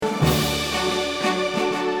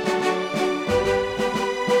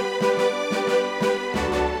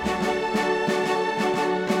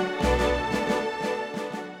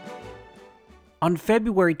On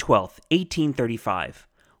February 12, 1835,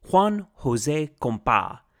 Juan José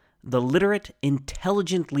Compa, the literate,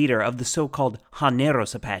 intelligent leader of the so-called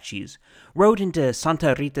Llaneros Apaches, rode into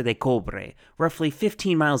Santa Rita de Cobre, roughly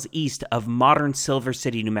 15 miles east of modern Silver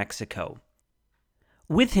City, New Mexico.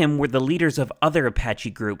 With him were the leaders of other Apache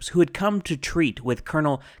groups who had come to treat with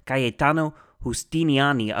Colonel Cayetano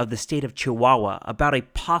Justiniani of the state of Chihuahua about a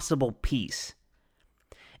possible peace.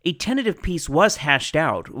 A tentative peace was hashed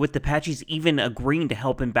out, with the Apaches even agreeing to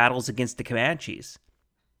help in battles against the Comanches.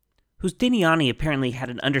 Justiniani apparently had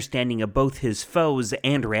an understanding of both his foes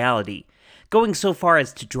and reality, going so far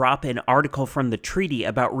as to drop an article from the treaty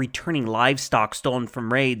about returning livestock stolen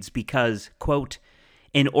from raids because, quote,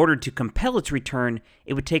 in order to compel its return,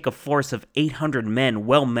 it would take a force of 800 men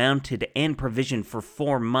well mounted and provisioned for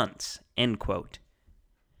 4 months, end quote.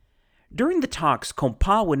 During the talks,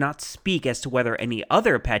 Compa would not speak as to whether any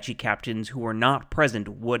other Apache captains who were not present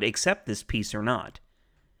would accept this peace or not.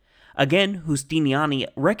 Again, Justiniani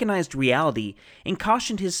recognized reality and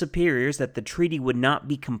cautioned his superiors that the treaty would not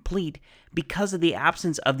be complete because of the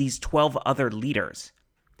absence of these 12 other leaders.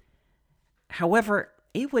 However,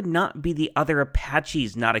 it would not be the other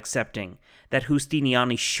Apaches not accepting that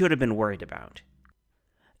Justiniani should have been worried about.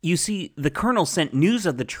 You see, the colonel sent news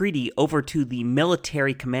of the treaty over to the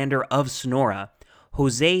military commander of Sonora,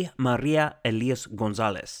 Jose Maria Elias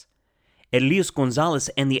Gonzalez. Elias Gonzalez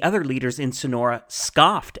and the other leaders in Sonora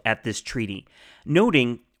scoffed at this treaty,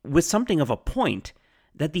 noting, with something of a point,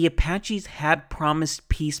 that the Apaches had promised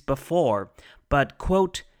peace before, but,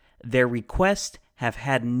 quote, their requests have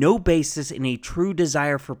had no basis in a true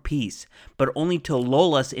desire for peace, but only to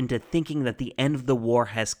lull us into thinking that the end of the war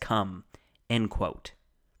has come, end quote.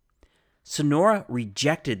 Sonora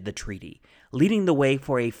rejected the treaty, leading the way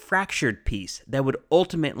for a fractured peace that would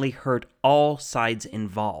ultimately hurt all sides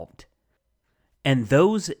involved. And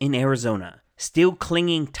those in Arizona, still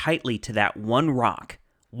clinging tightly to that one rock,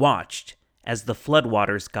 watched as the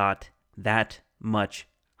floodwaters got that much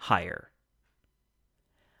higher.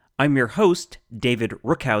 I'm your host, David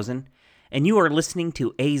Rookhausen, and you are listening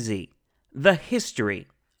to AZ, the history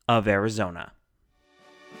of Arizona.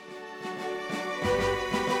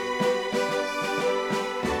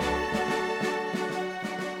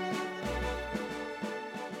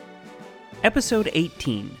 Episode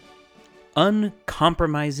 18,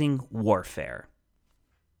 Uncompromising Warfare.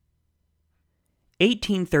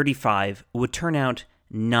 1835 would turn out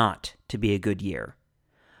not to be a good year.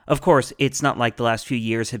 Of course, it's not like the last few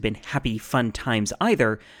years have been happy, fun times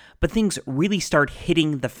either, but things really start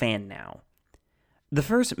hitting the fan now. The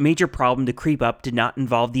first major problem to creep up did not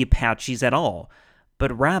involve the Apaches at all,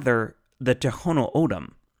 but rather the Tohono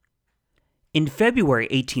O'odham. In February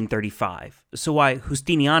 1835, so while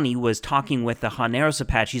Justiniani was talking with the Llaneros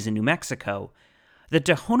Apaches in New Mexico, the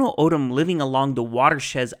Tohono O'odham living along the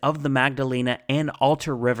watersheds of the Magdalena and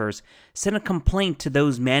Altar rivers sent a complaint to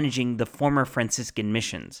those managing the former Franciscan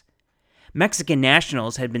missions. Mexican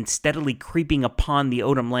nationals had been steadily creeping upon the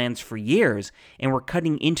O'odham lands for years and were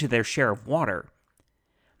cutting into their share of water.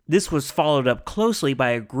 This was followed up closely by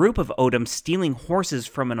a group of O'odham stealing horses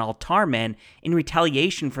from an Altar man in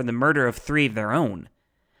retaliation for the murder of 3 of their own.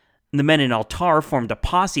 The men in Altar formed a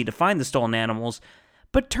posse to find the stolen animals,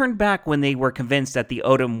 but turned back when they were convinced that the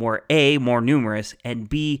O'odham were A, more numerous, and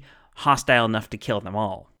B, hostile enough to kill them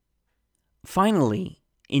all. Finally,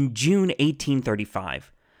 in June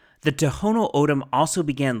 1835, the Tohono O'odham also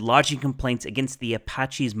began lodging complaints against the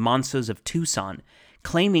Apaches Monsos of Tucson,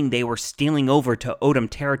 claiming they were stealing over to O'odham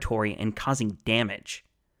territory and causing damage.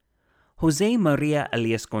 Jose Maria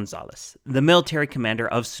Elias Gonzalez, the military commander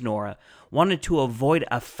of Sonora, wanted to avoid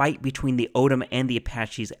a fight between the O'odham and the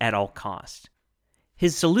Apaches at all costs.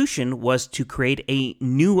 His solution was to create a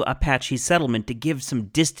new Apache settlement to give some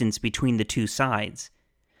distance between the two sides.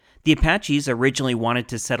 The Apaches originally wanted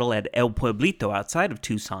to settle at El Pueblito outside of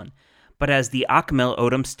Tucson, but as the Acamel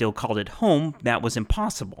O'odham still called it home, that was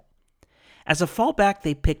impossible. As a fallback,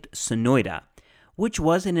 they picked Sonoita, which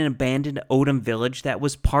was an abandoned O'odham village that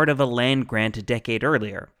was part of a land grant a decade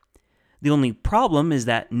earlier. The only problem is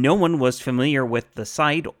that no one was familiar with the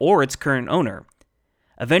site or its current owner.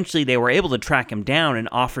 Eventually, they were able to track him down and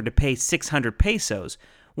offered to pay 600 pesos,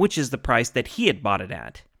 which is the price that he had bought it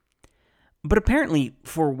at. But apparently,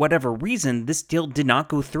 for whatever reason, this deal did not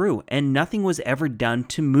go through, and nothing was ever done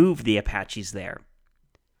to move the Apaches there.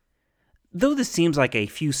 Though this seems like a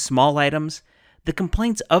few small items, the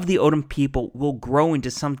complaints of the O'odham people will grow into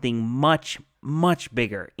something much, much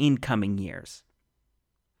bigger in coming years.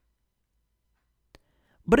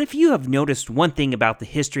 But if you have noticed one thing about the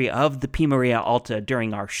history of the Pimeria Alta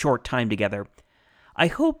during our short time together, I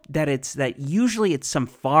hope that it's that usually it's some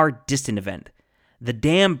far distant event, the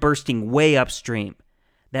dam bursting way upstream,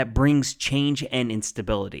 that brings change and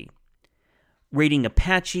instability. Raiding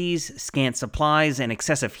Apaches, scant supplies, and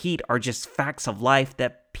excessive heat are just facts of life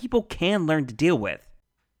that people can learn to deal with.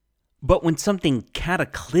 But when something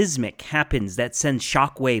cataclysmic happens that sends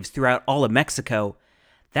shockwaves throughout all of Mexico,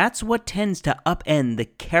 that's what tends to upend the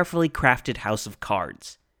carefully crafted house of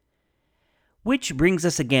cards. Which brings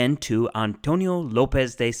us again to Antonio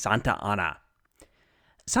López de Santa Anna.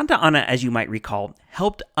 Santa Anna, as you might recall,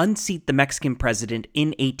 helped unseat the Mexican president in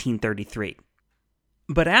 1833.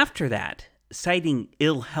 But after that, citing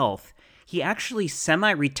ill health, he actually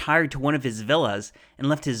semi-retired to one of his villas and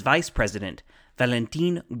left his vice president,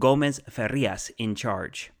 Valentin Gómez Farías, in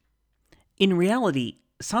charge. In reality,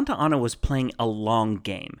 Santa Anna was playing a long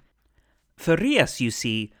game. Farías, you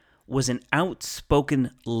see, was an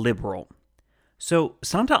outspoken liberal. So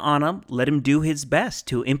Santa Anna let him do his best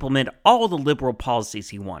to implement all the liberal policies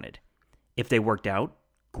he wanted. If they worked out,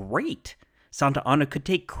 great. Santa Anna could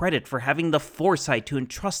take credit for having the foresight to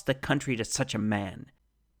entrust the country to such a man.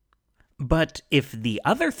 But if the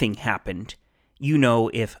other thing happened,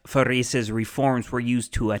 if Farías' reforms were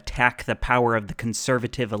used to attack the power of the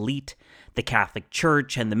conservative elite, the Catholic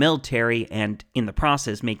Church, and the military, and in the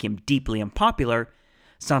process make him deeply unpopular,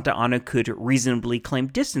 Santa Anna could reasonably claim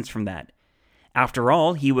distance from that. After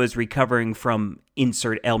all, he was recovering from,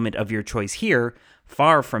 insert element of your choice here,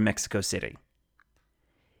 far from Mexico City.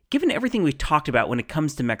 Given everything we've talked about when it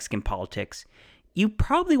comes to Mexican politics, you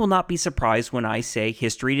probably will not be surprised when I say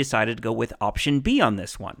history decided to go with option B on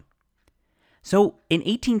this one. So, in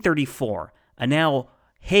 1834, a now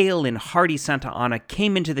hale and hearty Santa Anna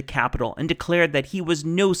came into the capital and declared that he was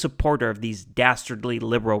no supporter of these dastardly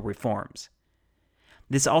liberal reforms.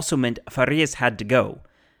 This also meant Farías had to go.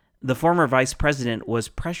 The former vice president was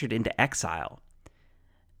pressured into exile.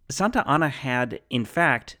 Santa Anna had, in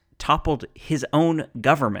fact, toppled his own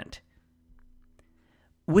government.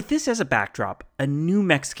 With this as a backdrop, a new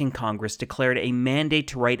Mexican Congress declared a mandate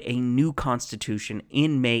to write a new constitution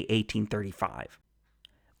in May 1835.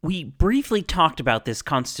 We briefly talked about this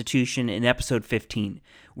constitution in episode 15,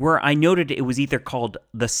 where I noted it was either called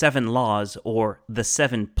the Seven Laws or the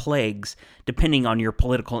Seven Plagues, depending on your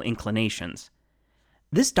political inclinations.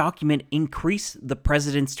 This document increased the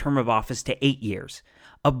president's term of office to 8 years,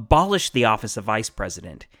 abolished the office of vice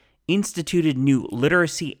president, instituted new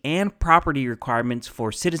literacy and property requirements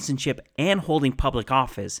for citizenship and holding public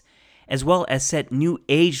office, as well as set new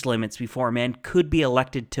age limits before a man could be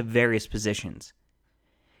elected to various positions.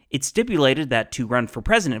 It stipulated that to run for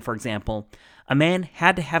president, for example, a man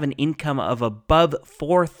had to have an income of above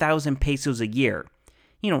 4,000 pesos a year,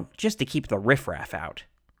 just to keep the riffraff out.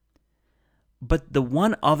 But the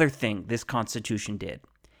one other thing this constitution did,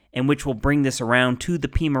 and which will bring this around to the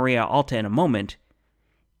P. Maria Alta in a moment,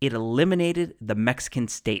 it eliminated the Mexican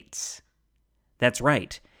states. That's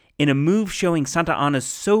right. In a move showing Santa Anna's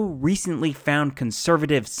so recently found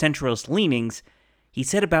conservative centralist leanings, he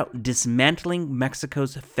set about dismantling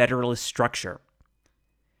Mexico's federalist structure.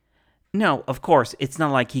 Now, of course, it's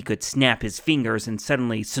not like he could snap his fingers and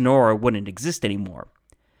suddenly Sonora wouldn't exist anymore.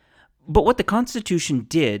 But what the Constitution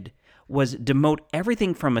did was demote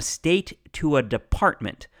everything from a state to a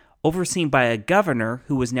department, overseen by a governor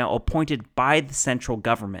who was now appointed by the central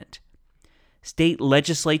government. State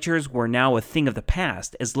legislatures were now a thing of the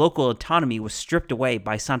past, as local autonomy was stripped away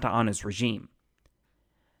by Santa Anna's regime.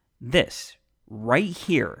 This, right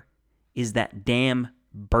here, is that dam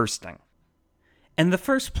bursting. And the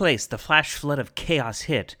first place the flash flood of chaos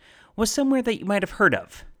hit was somewhere that you might have heard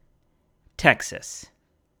of. Texas.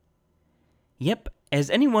 Yep, as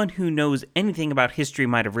anyone who knows anything about history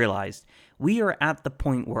might have realized, we are at the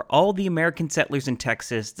point where all the American settlers in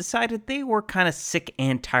Texas decided they were kind of sick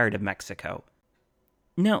and tired of Mexico.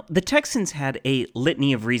 Now, the Texans had a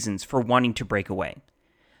litany of reasons for wanting to break away.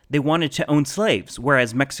 They wanted to own slaves,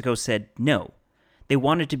 whereas Mexico said no. They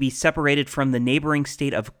wanted to be separated from the neighboring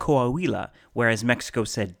state of Coahuila, whereas Mexico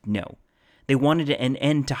said no. They wanted an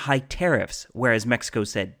end to high tariffs, whereas Mexico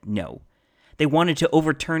said no. They wanted to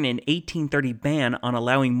overturn an 1830 ban on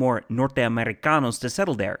allowing more Norteamericanos to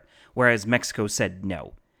settle there, whereas Mexico said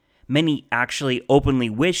no. Many actually openly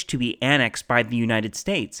wished to be annexed by the United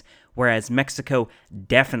States, whereas Mexico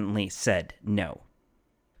definitely said no.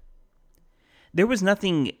 There was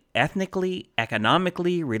nothing ethnically,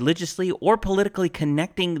 economically, religiously, or politically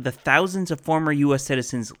connecting the thousands of former U.S.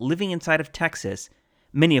 citizens living inside of Texas,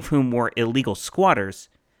 many of whom were illegal squatters,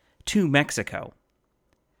 to Mexico.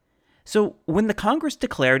 So, when the Congress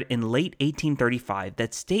declared in late 1835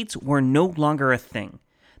 that states were no longer a thing,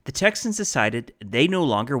 the Texans decided they no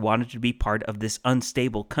longer wanted to be part of this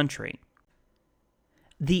unstable country.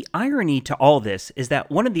 The irony to all this is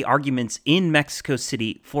that one of the arguments in Mexico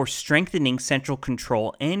City for strengthening central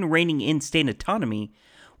control and reining in state autonomy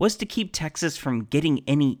was to keep Texas from getting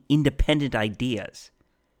any independent ideas.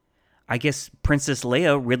 I guess Princess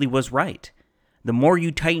Leia really was right. The more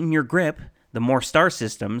you tighten your grip, the more star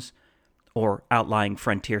systems, or outlying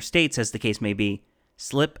frontier states as the case may be,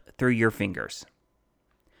 slip through your fingers.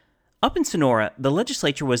 Up in Sonora, the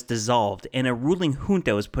legislature was dissolved and a ruling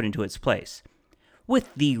junta was put into its place, with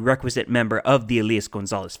the requisite member of the Elias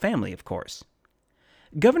Gonzalez family, of course.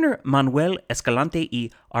 Governor Manuel Escalante y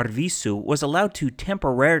Arvizu was allowed to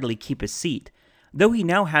temporarily keep his seat, though he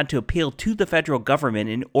now had to appeal to the federal government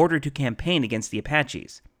in order to campaign against the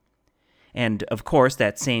Apaches. And, of course,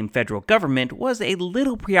 that same federal government was a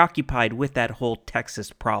little preoccupied with that whole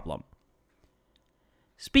Texas problem.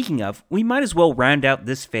 Speaking of, we might as well round out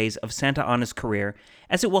this phase of Santa Anna's career,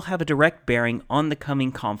 as it will have a direct bearing on the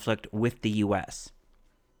coming conflict with the U.S.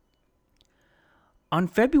 On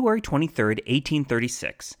February 23,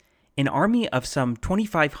 1836, an army of some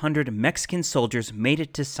 2,500 Mexican soldiers made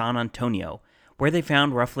it to San Antonio, where they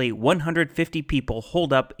found roughly 150 people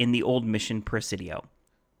holed up in the old Mission Presidio.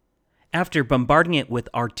 After bombarding it with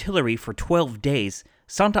artillery for 12 days,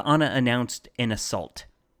 Santa Anna announced an assault.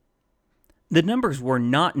 The numbers were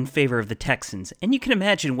not in favor of the Texans, and you can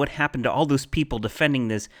imagine what happened to all those people defending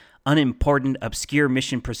this unimportant, obscure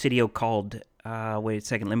Mission Presidio called, wait a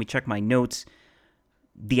second, let me check my notes,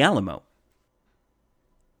 the Alamo.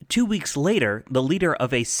 2 weeks later, the leader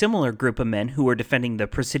of a similar group of men who were defending the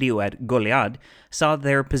Presidio at Goliad saw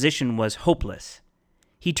their position was hopeless.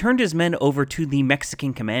 He turned his men over to the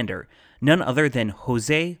Mexican commander, none other than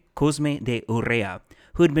José Cosme de Urrea,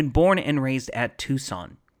 who had been born and raised at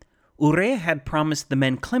Tucson. Urrea had promised the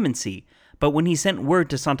men clemency, but when he sent word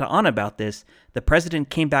to Santa Anna about this, the president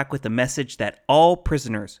came back with the message that all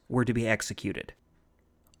prisoners were to be executed.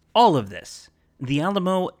 All of this, the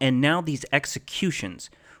Alamo and now these executions,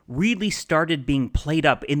 really started being played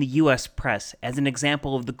up in the U.S. press as an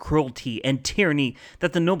example of the cruelty and tyranny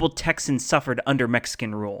that the noble Texans suffered under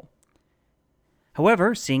Mexican rule.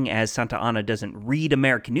 However, seeing as Santa Anna doesn't read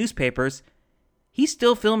American newspapers, he's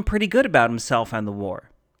still feeling pretty good about himself and the war.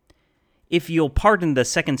 If you'll pardon the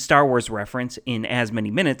second Star Wars reference in as many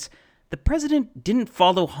minutes, the president didn't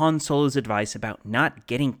follow Han Solo's advice about not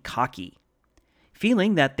getting cocky.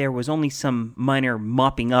 Feeling that there was only some minor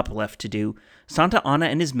mopping up left to do, Santa Anna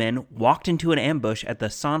and his men walked into an ambush at the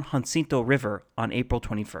San Jacinto River on April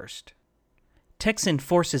 21st. Texan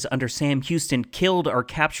forces under Sam Houston killed or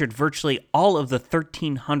captured virtually all of the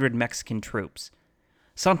 1,300 Mexican troops.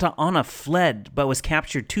 Santa Anna fled, but was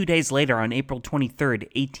captured 2 days later on April 23,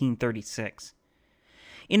 1836.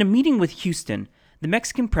 In a meeting with Houston, the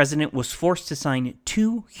Mexican president was forced to sign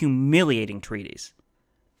 2 humiliating treaties.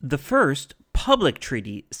 The first, public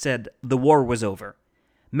treaty, said the war was over.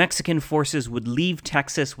 Mexican forces would leave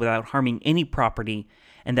Texas without harming any property,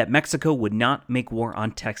 and that Mexico would not make war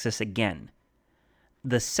on Texas again.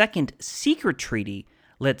 The second, secret treaty,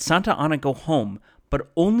 let Santa Anna go home, but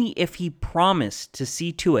only if he promised to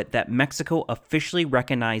see to it that Mexico officially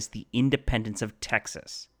recognized the independence of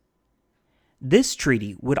Texas. This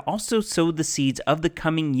treaty would also sow the seeds of the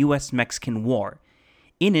coming U.S.-Mexican War.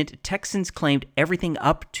 In it, Texans claimed everything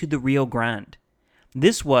up to the Rio Grande.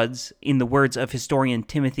 This was, in the words of historian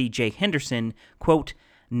Timothy J. Henderson, quote,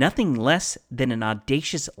 nothing less than an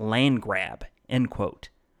audacious land grab, end quote.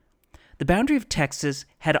 The boundary of Texas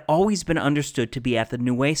had always been understood to be at the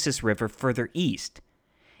Nueces River further east.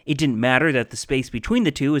 It didn't matter that the space between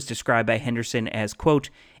the two is described by Henderson as,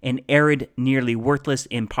 quote, an arid, nearly worthless,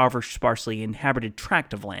 impoverished, sparsely inhabited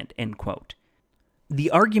tract of land, end quote.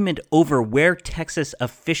 The argument over where Texas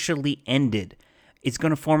officially ended is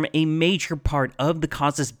going to form a major part of the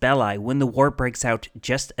casus belli when the war breaks out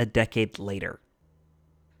just a decade later.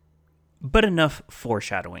 But enough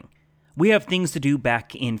foreshadowing. We have things to do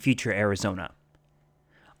back in future Arizona.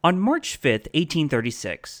 On March 5th,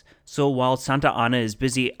 1836, so while Santa Anna is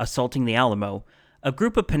busy assaulting the Alamo, a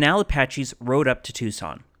group of Pinal Apaches rode up to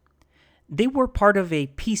Tucson. They were part of a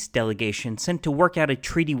peace delegation sent to work out a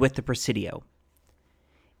treaty with the Presidio.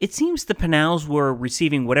 It seems the Pinals were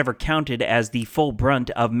receiving whatever counted as the full brunt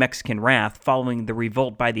of Mexican wrath following the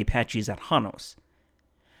revolt by the Apaches at Janos.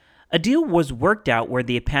 A deal was worked out where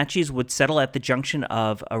the Apaches would settle at the junction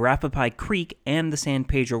of Arapapai Creek and the San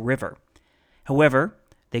Pedro River. However,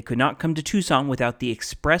 they could not come to Tucson without the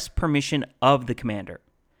express permission of the commander.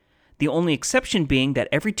 The only exception being that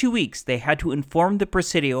every 2 weeks they had to inform the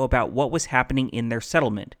Presidio about what was happening in their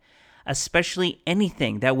settlement, especially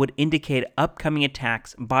anything that would indicate upcoming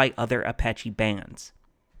attacks by other Apache bands.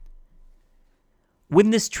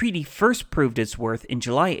 When this treaty first proved its worth in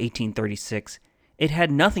July 1836, it had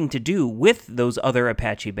nothing to do with those other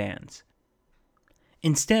Apache bands.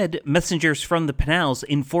 Instead, messengers from the Pinals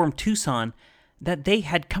informed Tucson that they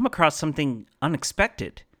had come across something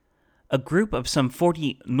unexpected: a group of some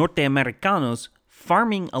 40 Norteamericanos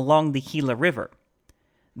farming along the Gila River.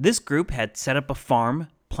 This group had set up a farm,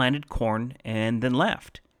 planted corn, and then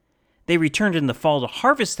left. They returned in the fall to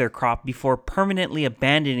harvest their crop before permanently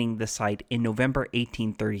abandoning the site in November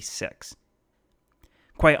 1836.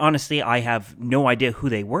 Quite honestly, I have no idea who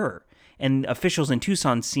they were, and officials in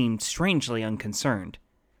Tucson seemed strangely unconcerned.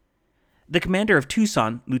 The commander of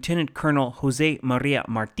Tucson, Lieutenant Colonel Jose Maria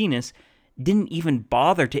Martinez, didn't even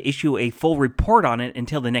bother to issue a full report on it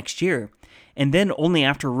until the next year, and then only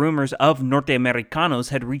after rumors of Norteamericanos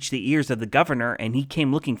had reached the ears of the governor and he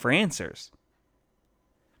came looking for answers.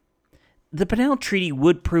 The Pinal Treaty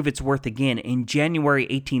would prove its worth again in January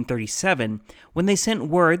 1837 when they sent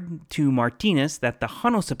word to Martinez that the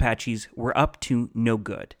Janos Apaches were up to no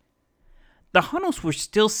good. The Janos were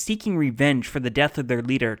still seeking revenge for the death of their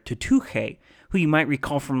leader, Tutuge, who you might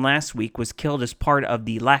recall from last week was killed as part of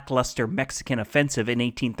the lackluster Mexican offensive in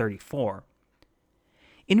 1834.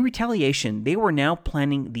 In retaliation, they were now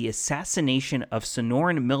planning the assassination of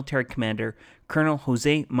Sonoran military commander Colonel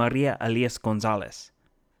Jose Maria Elias Gonzalez.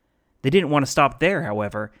 They didn't want to stop there,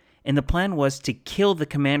 however, and the plan was to kill the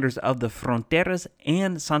commanders of the Fronteras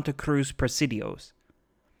and Santa Cruz presidios.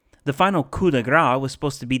 The final coup de grace was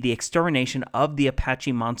supposed to be the extermination of the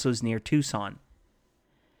Apache Mansos near Tucson.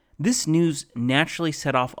 This news naturally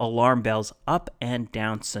set off alarm bells up and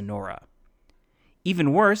down Sonora.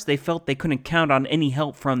 Even worse, they felt they couldn't count on any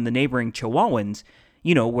help from the neighboring Chihuahuans,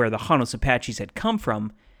 where the Janos Apaches had come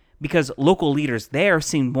from, because local leaders there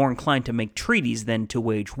seemed more inclined to make treaties than to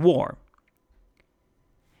wage war.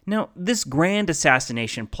 Now, this grand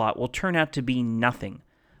assassination plot will turn out to be nothing,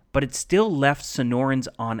 but it still left Sonorans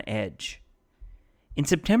on edge. In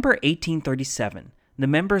September 1837, the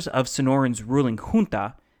members of Sonoran's ruling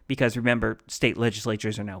junta, because remember, state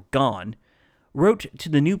legislatures are now gone, wrote to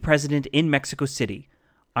the new president in Mexico City,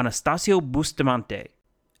 Anastasio Bustamante,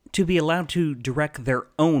 to be allowed to direct their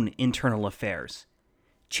own internal affairs.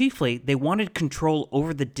 Chiefly, they wanted control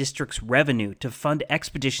over the district's revenue to fund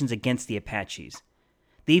expeditions against the Apaches.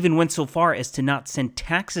 They even went so far as to not send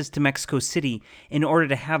taxes to Mexico City in order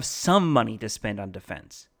to have some money to spend on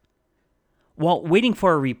defense. While waiting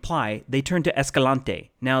for a reply, they turned to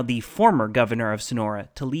Escalante, now the former governor of Sonora,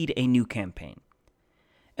 to lead a new campaign.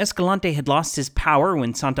 Escalante had lost his power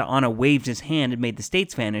when Santa Anna waved his hand and made the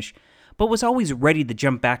states vanish, but was always ready to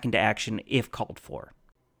jump back into action if called for.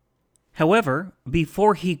 However,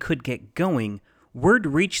 before he could get going, word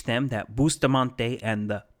reached them that Bustamante and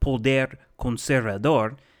the Poder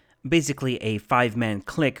Conservador, basically a five-man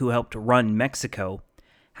clique who helped run Mexico,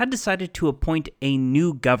 had decided to appoint a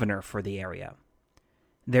new governor for the area.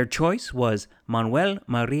 Their choice was Manuel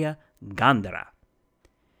Maria Gándara.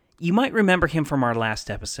 You might remember him from our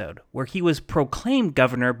last episode, where he was proclaimed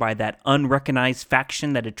governor by that unrecognized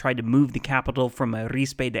faction that had tried to move the capital from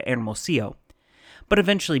Arizpe to Hermosillo, but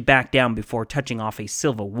eventually backed down before touching off a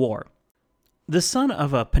civil war. The son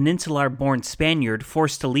of a peninsular-born Spaniard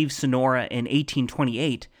forced to leave Sonora in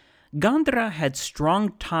 1828, Gándara had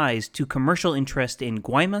strong ties to commercial interest in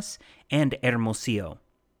Guaymas and Hermosillo.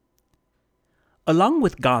 Along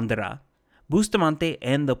with Gándara, Bustamante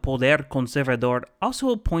and the Poder Conservador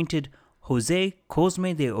also appointed José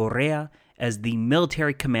Cosme de Urrea as the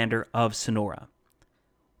military commander of Sonora.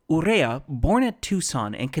 Urrea, born at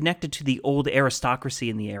Tucson and connected to the old aristocracy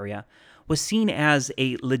in the area, was seen as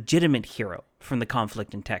a legitimate hero from the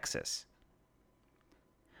conflict in Texas.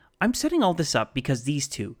 I'm setting all this up because these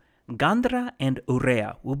two, Gándara and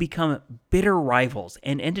Urrea, will become bitter rivals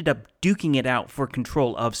and ended up duking it out for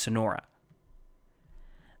control of Sonora.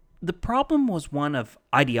 The problem was one of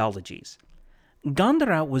ideologies.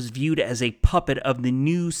 Gándara was viewed as a puppet of the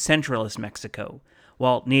new centralist Mexico,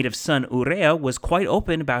 while native son Urrea was quite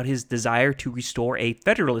open about his desire to restore a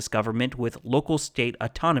federalist government with local state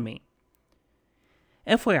autonomy.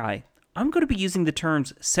 FYI, I'm going to be using the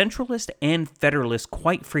terms centralist and federalist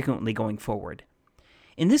quite frequently going forward.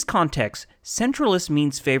 In this context, centralist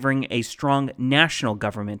means favoring a strong national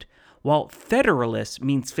government, while federalist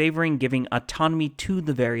means favoring giving autonomy to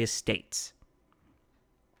the various states.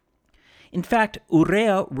 In fact,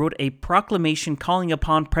 Urrea wrote a proclamation calling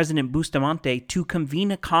upon President Bustamante to convene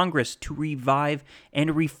a Congress to revive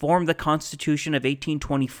and reform the Constitution of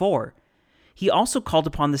 1824. He also called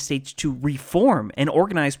upon the states to reform and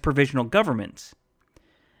organize provisional governments.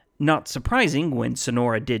 Not surprising, when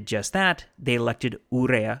Sonora did just that, they elected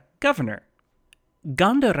Urrea governor.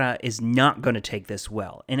 Góndara is not going to take this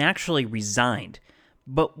well and actually resigned,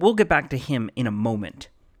 but we'll get back to him in a moment.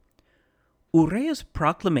 Urrea's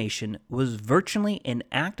proclamation was virtually an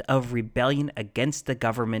act of rebellion against the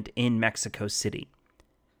government in Mexico City.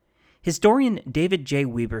 Historian David J.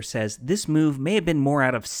 Weber says this move may have been more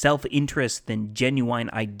out of self-interest than genuine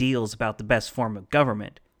ideals about the best form of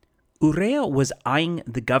government. Urrea was eyeing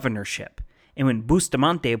the governorship, and when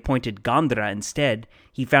Bustamante appointed Góndara instead,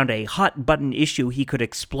 he found a hot-button issue he could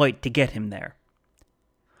exploit to get him there.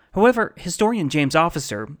 However, historian James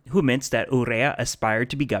Officer, who admits that Urrea aspired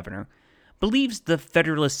to be governor, believes the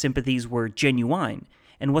Federalist sympathies were genuine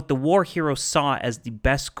and what the war hero saw as the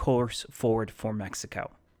best course forward for Mexico.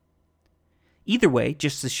 Either way,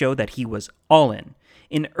 just to show that he was all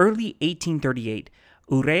in early 1838,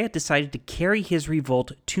 Urrea decided to carry his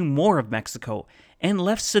revolt to more of Mexico and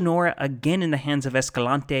left Sonora again in the hands of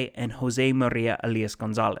Escalante and Jose Maria Elias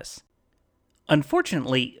Gonzalez.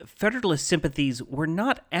 Unfortunately, Federalist sympathies were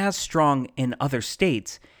not as strong in other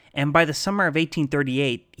states, and by the summer of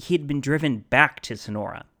 1838, he had been driven back to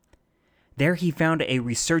Sonora. There he found a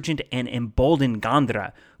resurgent and emboldened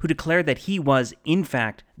Góndara, who declared that he was, in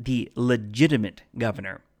fact, the legitimate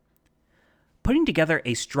governor. Putting together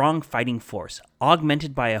a strong fighting force,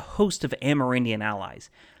 augmented by a host of Amerindian allies,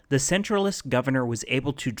 the centralist governor was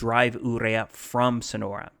able to drive Urrea from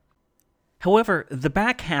Sonora. However, the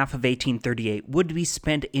back half of 1838 would be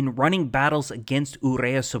spent in running battles against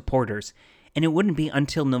Urrea's supporters, and it wouldn't be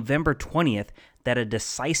until November 20th that a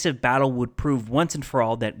decisive battle would prove once and for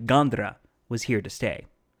all that Góndara was here to stay.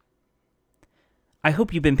 I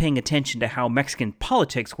hope you've been paying attention to how Mexican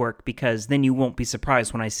politics work, because then you won't be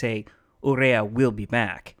surprised when I say Urrea will be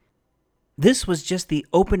back. This was just the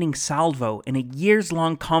opening salvo in a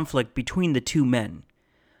years-long conflict between the two men,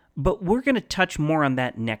 but we're going to touch more on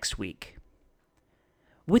that next week.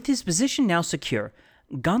 With his position now secure,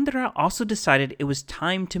 Góndara also decided it was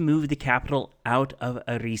time to move the capital out of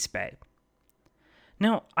Arizpe.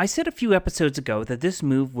 Now, I said a few episodes ago that this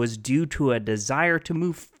move was due to a desire to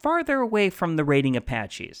move farther away from the raiding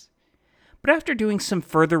Apaches. But after doing some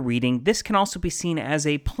further reading, this can also be seen as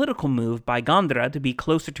a political move by Góndara to be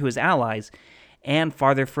closer to his allies and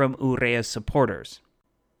farther from Urrea's supporters.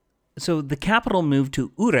 So the capital moved to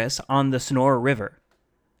Ures on the Sonora River.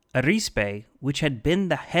 Arizpe, which had been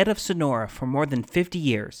the head of Sonora for more than 50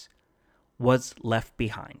 years, was left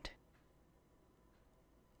behind.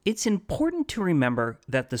 It's important to remember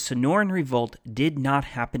that the Sonoran Revolt did not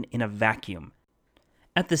happen in a vacuum.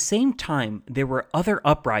 At the same time, there were other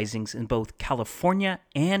uprisings in both California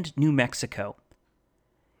and New Mexico.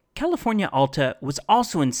 California Alta was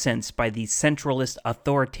also incensed by the centralist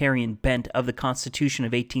authoritarian bent of the Constitution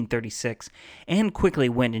of 1836 and quickly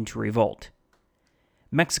went into revolt.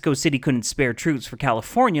 Mexico City couldn't spare troops for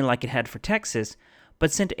California like it had for Texas,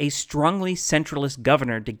 but sent a strongly centralist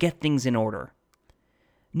governor to get things in order.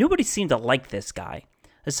 Nobody seemed to like this guy.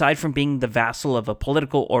 Aside from being the vassal of a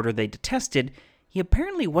political order they detested, he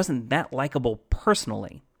apparently wasn't that likable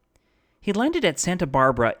personally. He landed at Santa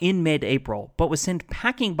Barbara in mid-April, but was sent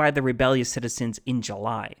packing by the rebellious citizens in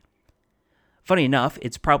July. Funny enough,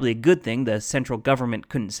 it's probably a good thing the central government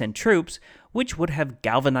couldn't send troops, which would have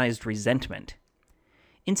galvanized resentment.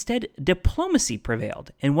 Instead, diplomacy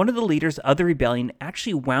prevailed, and one of the leaders of the rebellion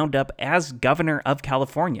actually wound up as governor of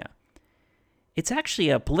California. It's actually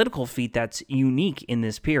a political feat that's unique in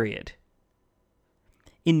this period.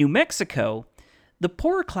 In New Mexico, the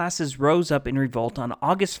poorer classes rose up in revolt on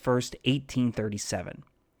August 1st, 1837.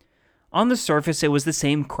 On the surface, it was the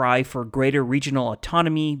same cry for greater regional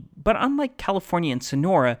autonomy, but unlike California and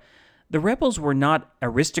Sonora, the rebels were not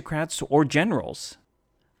aristocrats or generals.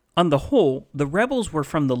 On the whole, the rebels were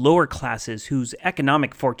from the lower classes whose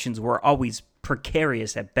economic fortunes were always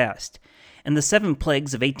precarious at best, and the 7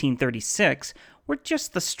 plagues of 1836 were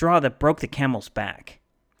just the straw that broke the camel's back.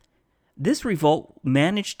 This revolt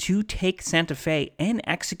managed to take Santa Fe and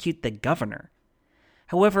execute the governor.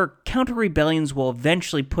 However, counter-rebellions will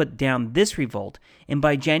eventually put down this revolt, and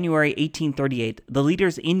by January 1838, the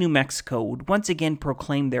leaders in New Mexico would once again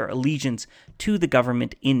proclaim their allegiance to the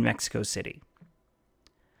government in Mexico City.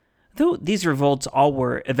 Though these revolts all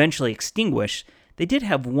were eventually extinguished, they did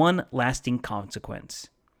have one lasting consequence.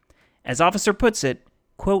 As Officer puts it,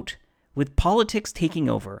 quote, "With politics taking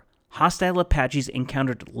over, hostile Apaches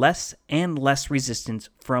encountered less and less resistance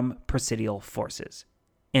from presidial forces."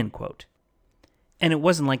 End quote. And it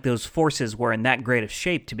wasn't like those forces were in that great of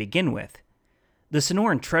shape to begin with. The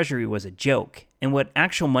Sonoran treasury was a joke, and what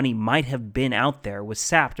actual money might have been out there was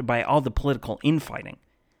sapped by all the political infighting.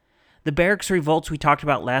 The barracks revolts we talked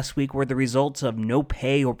about last week were the results of no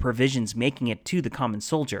pay or provisions making it to the common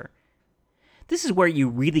soldier. This is where you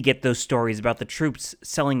really get those stories about the troops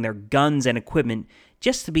selling their guns and equipment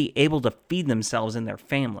just to be able to feed themselves and their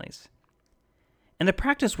families. And the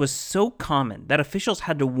practice was so common that officials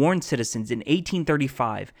had to warn citizens in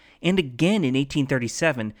 1835 and again in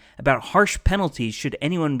 1837 about harsh penalties should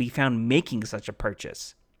anyone be found making such a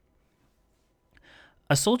purchase.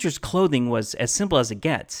 A soldier's clothing was as simple as it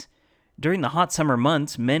gets. During the hot summer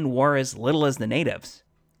months, men wore as little as the natives.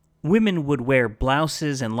 Women would wear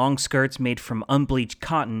blouses and long skirts made from unbleached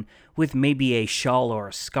cotton with maybe a shawl or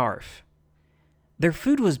a scarf. Their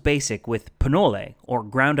food was basic, with pinole, or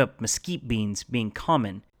ground-up mesquite beans, being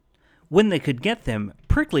common. When they could get them,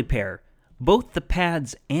 prickly pear, both the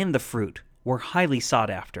pads and the fruit, were highly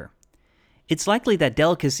sought after. It's likely that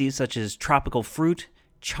delicacies such as tropical fruit,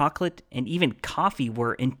 chocolate, and even coffee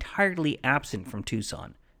were entirely absent from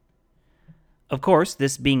Tucson. Of course,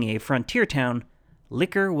 this being a frontier town,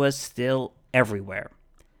 liquor was still everywhere.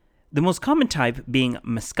 The most common type being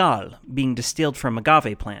mezcal, being distilled from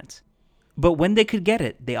agave plants. But when they could get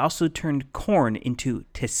it, they also turned corn into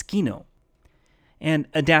tesquino. And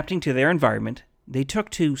adapting to their environment, they took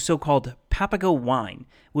to so-called Papago wine,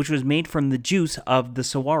 which was made from the juice of the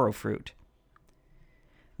saguaro fruit.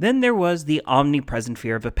 Then there was the omnipresent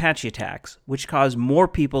fear of Apache attacks, which caused more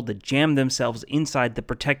people to jam themselves inside the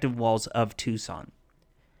protective walls of Tucson.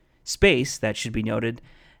 Space, that should be noted,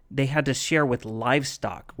 they had to share with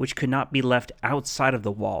livestock, which could not be left outside of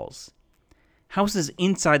the walls. Houses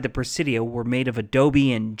inside the Presidio were made of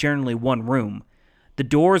adobe and generally one room. The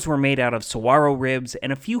doors were made out of saguaro ribs,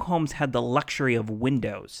 and a few homes had the luxury of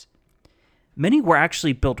windows. Many were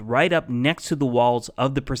actually built right up next to the walls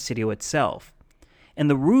of the Presidio itself, and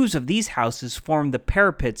the roofs of these houses formed the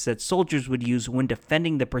parapets that soldiers would use when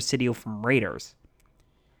defending the Presidio from raiders.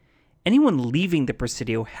 Anyone leaving the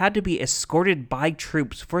Presidio had to be escorted by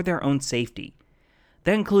troops for their own safety.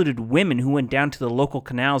 That included women who went down to the local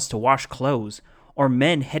canals to wash clothes, or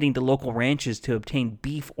men heading to local ranches to obtain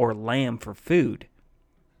beef or lamb for food.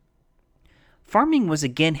 Farming was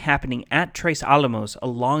again happening at Tres Alamos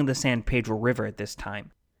along the San Pedro River at this time.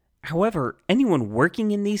 However, anyone working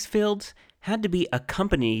in these fields had to be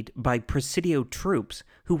accompanied by Presidio troops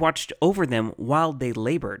who watched over them while they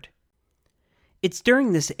labored. It's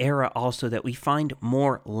during this era also that we find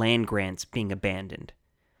more land grants being abandoned.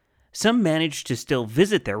 Some managed to still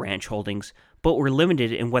visit their ranch holdings, but were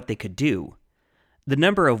limited in what they could do. The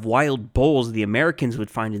number of wild bulls the Americans would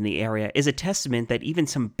find in the area is a testament that even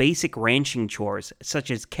some basic ranching chores, such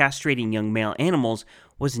as castrating young male animals,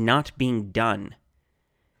 was not being done.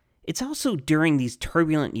 It's also during these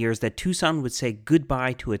turbulent years that Tucson would say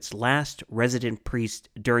goodbye to its last resident priest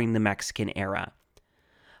during the Mexican era.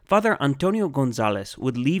 Father Antonio Gonzalez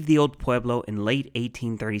would leave the old pueblo in late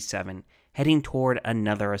 1837, heading toward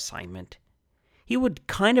another assignment. He would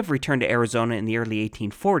kind of return to Arizona in the early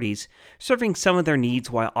 1840s, serving some of their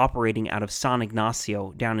needs while operating out of San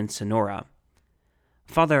Ignacio down in Sonora.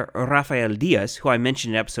 Father Rafael Diaz, who I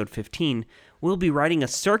mentioned in episode 15, will be riding a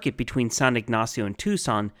circuit between San Ignacio and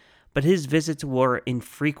Tucson, but his visits were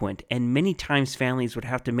infrequent, and many times families would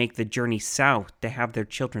have to make the journey south to have their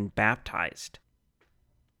children baptized.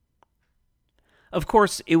 Of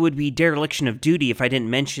course, it would be dereliction of duty if I didn't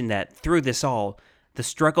mention that through this all, the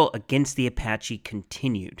struggle against the Apache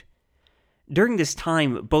continued. During this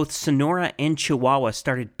time, both Sonora and Chihuahua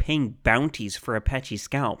started paying bounties for Apache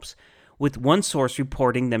scalps, with one source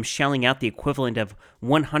reporting them shelling out the equivalent of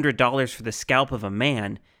 $100 for the scalp of a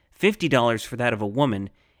man, $50 for that of a woman,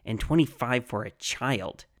 and $25 for a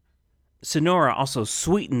child. Sonora also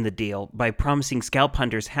sweetened the deal by promising scalp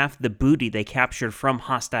hunters half the booty they captured from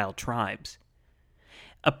hostile tribes.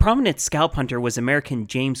 A prominent scalp hunter was American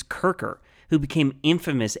James Kirker, who became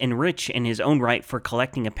infamous and rich in his own right for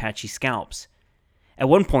collecting Apache scalps. At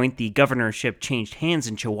one point, the governorship changed hands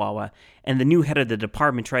in Chihuahua, and the new head of the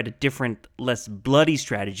department tried a different, less bloody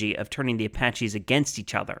strategy of turning the Apaches against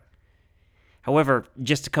each other. However,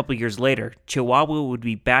 just a couple years later, Chihuahua would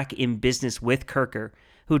be back in business with Kirker,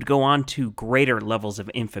 who would go on to greater levels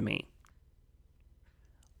of infamy.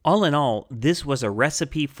 All in all, this was a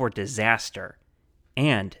recipe for disaster.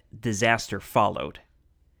 And disaster followed.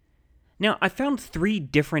 Now, I found 3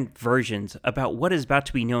 different versions about what is about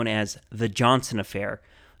to be known as the Johnson Affair,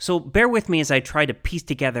 so bear with me as I try to piece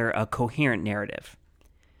together a coherent narrative.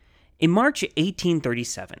 In March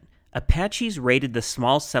 1837, Apaches raided the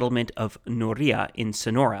small settlement of Noria in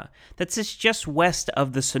Sonora that sits just west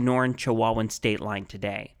of the Sonoran-Chihuahuan state line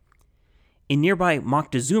today. In nearby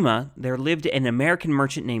Moctezuma, there lived an American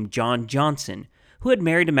merchant named John Johnson, who had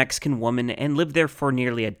married a Mexican woman and lived there for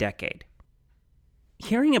nearly a decade.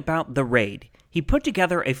 Hearing about the raid, he put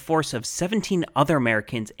together a force of 17 other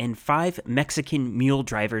Americans and 5 Mexican mule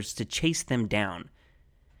drivers to chase them down.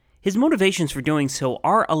 His motivations for doing so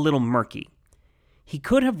are a little murky. He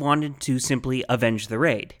could have wanted to simply avenge the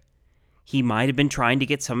raid. He might have been trying to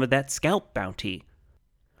get some of that scalp bounty.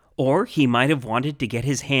 Or he might have wanted to get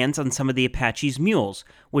his hands on some of the Apaches' mules,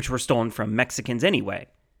 which were stolen from Mexicans anyway.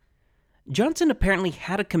 Johnson apparently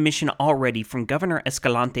had a commission already from Governor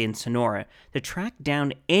Escalante in Sonora to track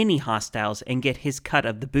down any hostiles and get his cut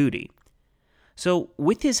of the booty. So,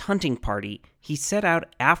 with his hunting party, he set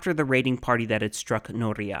out after the raiding party that had struck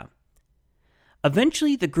Noria.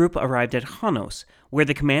 Eventually, the group arrived at Janos, where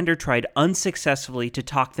the commander tried unsuccessfully to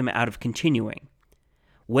talk them out of continuing.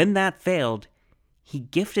 When that failed, he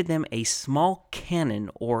gifted them a small cannon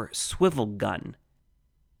or swivel gun.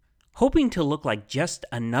 Hoping to look like just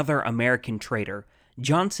another American trader,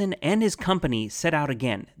 Johnson and his company set out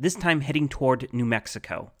again, this time heading toward New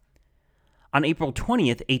Mexico. On April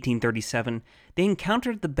 20th, 1837, they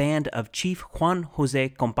encountered the band of Chief Juan Jose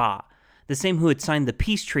Compa, the same who had signed the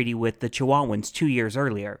peace treaty with the Chihuahuans 2 years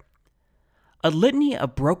earlier. A litany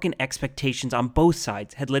of broken expectations on both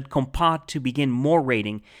sides had led Compa to begin more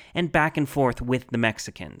raiding and back and forth with the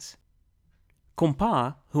Mexicans.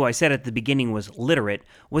 Compa, who I said at the beginning was literate,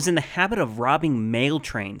 was in the habit of robbing mail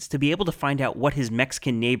trains to be able to find out what his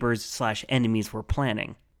Mexican neighbors/enemies were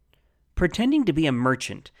planning. Pretending to be a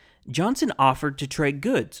merchant, Johnson offered to trade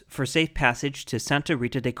goods for safe passage to Santa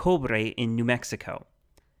Rita de Cobre in New Mexico.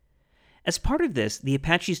 As part of this, the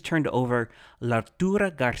Apaches turned over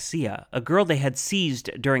Lartura Garcia, a girl they had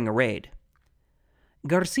seized during a raid.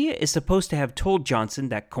 Garcia is supposed to have told Johnson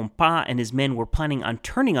that Compa and his men were planning on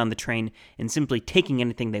turning on the train and simply taking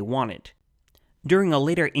anything they wanted. During a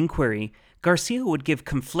later inquiry, Garcia would give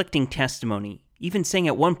conflicting testimony, even saying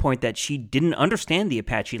at one point that she didn't understand the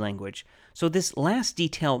Apache language, so this last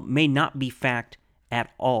detail may not be fact at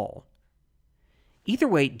all. Either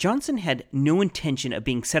way, Johnson had no intention of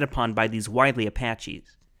being set upon by these wily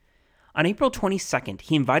Apaches. On April 22nd,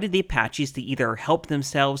 he invited the Apaches to either help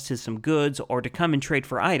themselves to some goods or to come and trade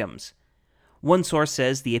for items. One source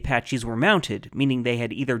says the Apaches were mounted, meaning they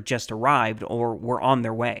had either just arrived or were on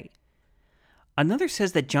their way. Another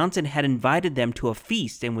says that Johnson had invited them to a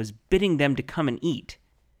feast and was bidding them to come and eat.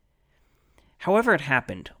 However it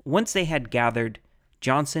happened, once they had gathered,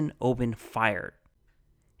 Johnson opened fire.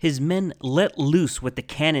 His men let loose with the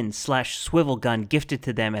cannon/swivel gun gifted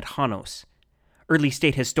to them at Janos. Early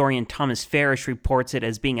state historian Thomas Farish reports it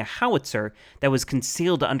as being a howitzer that was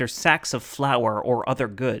concealed under sacks of flour or other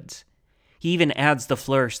goods. He even adds the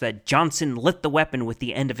flourish that Johnson lit the weapon with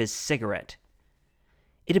the end of his cigarette.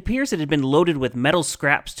 It appears it had been loaded with metal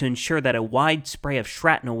scraps to ensure that a wide spray of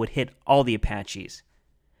shrapnel would hit all the Apaches.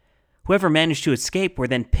 Whoever managed to escape were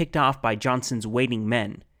then picked off by Johnson's waiting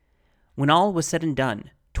men. When all was said and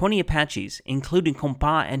done, 20 Apaches, including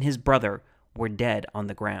Compa and his brother, were dead on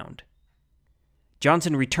the ground.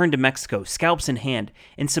 Johnson returned to Mexico, scalps in hand,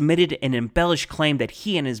 and submitted an embellished claim that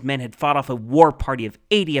he and his men had fought off a war party of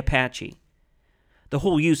 80 Apache. The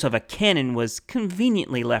whole use of a cannon was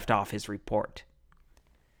conveniently left off his report.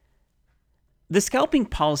 The scalping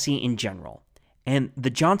policy in general, and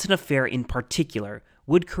the Johnson affair in particular,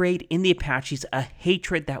 would create in the Apaches a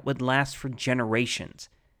hatred that would last for generations.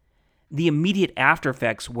 The immediate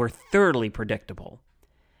aftereffects were thoroughly predictable.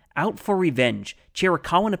 Out for revenge,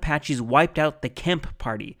 Chiricahuan Apaches wiped out the Kemp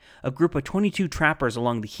Party, a group of 22 trappers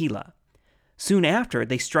along the Gila. Soon after,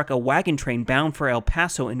 they struck a wagon train bound for El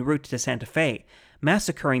Paso en route to Santa Fe,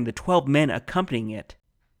 massacring the 12 men accompanying it.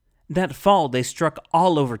 That fall, they struck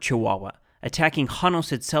all over Chihuahua, attacking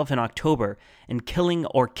Janos itself in October and killing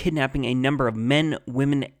or kidnapping a number of men,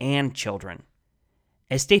 women, and children.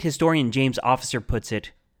 As state historian James Officer puts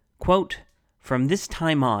it, quote, "From this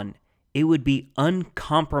time on, it would be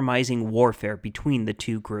uncompromising warfare between the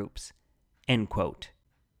two groups." End quote.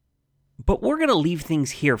 But we're going to leave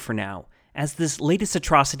things here for now, as this latest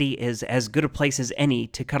atrocity is as good a place as any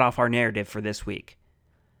to cut off our narrative for this week.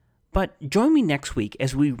 But join me next week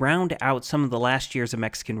as we round out some of the last years of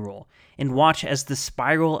Mexican rule and watch as the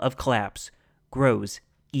spiral of collapse grows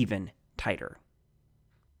even tighter.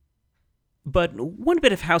 But one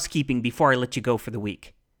bit of housekeeping before I let you go for the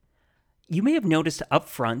week. You may have noticed up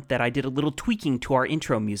front that I did a little tweaking to our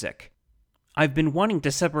intro music. I've been wanting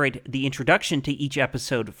to separate the introduction to each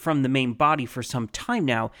episode from the main body for some time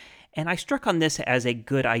now, and I struck on this as a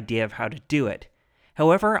good idea of how to do it.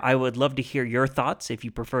 However, I would love to hear your thoughts if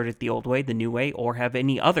you preferred it the old way, the new way, or have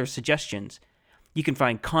any other suggestions. You can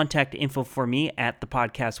find contact info for me at the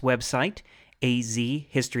podcast website,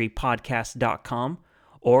 azhistorypodcast.com,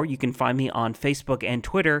 or you can find me on Facebook and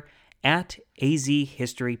Twitter at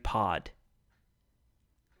azhistorypod.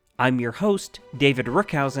 I'm your host, David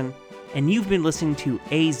Rookhausen, and you've been listening to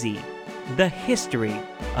AZ, the history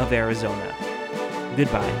of Arizona.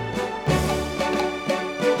 Goodbye.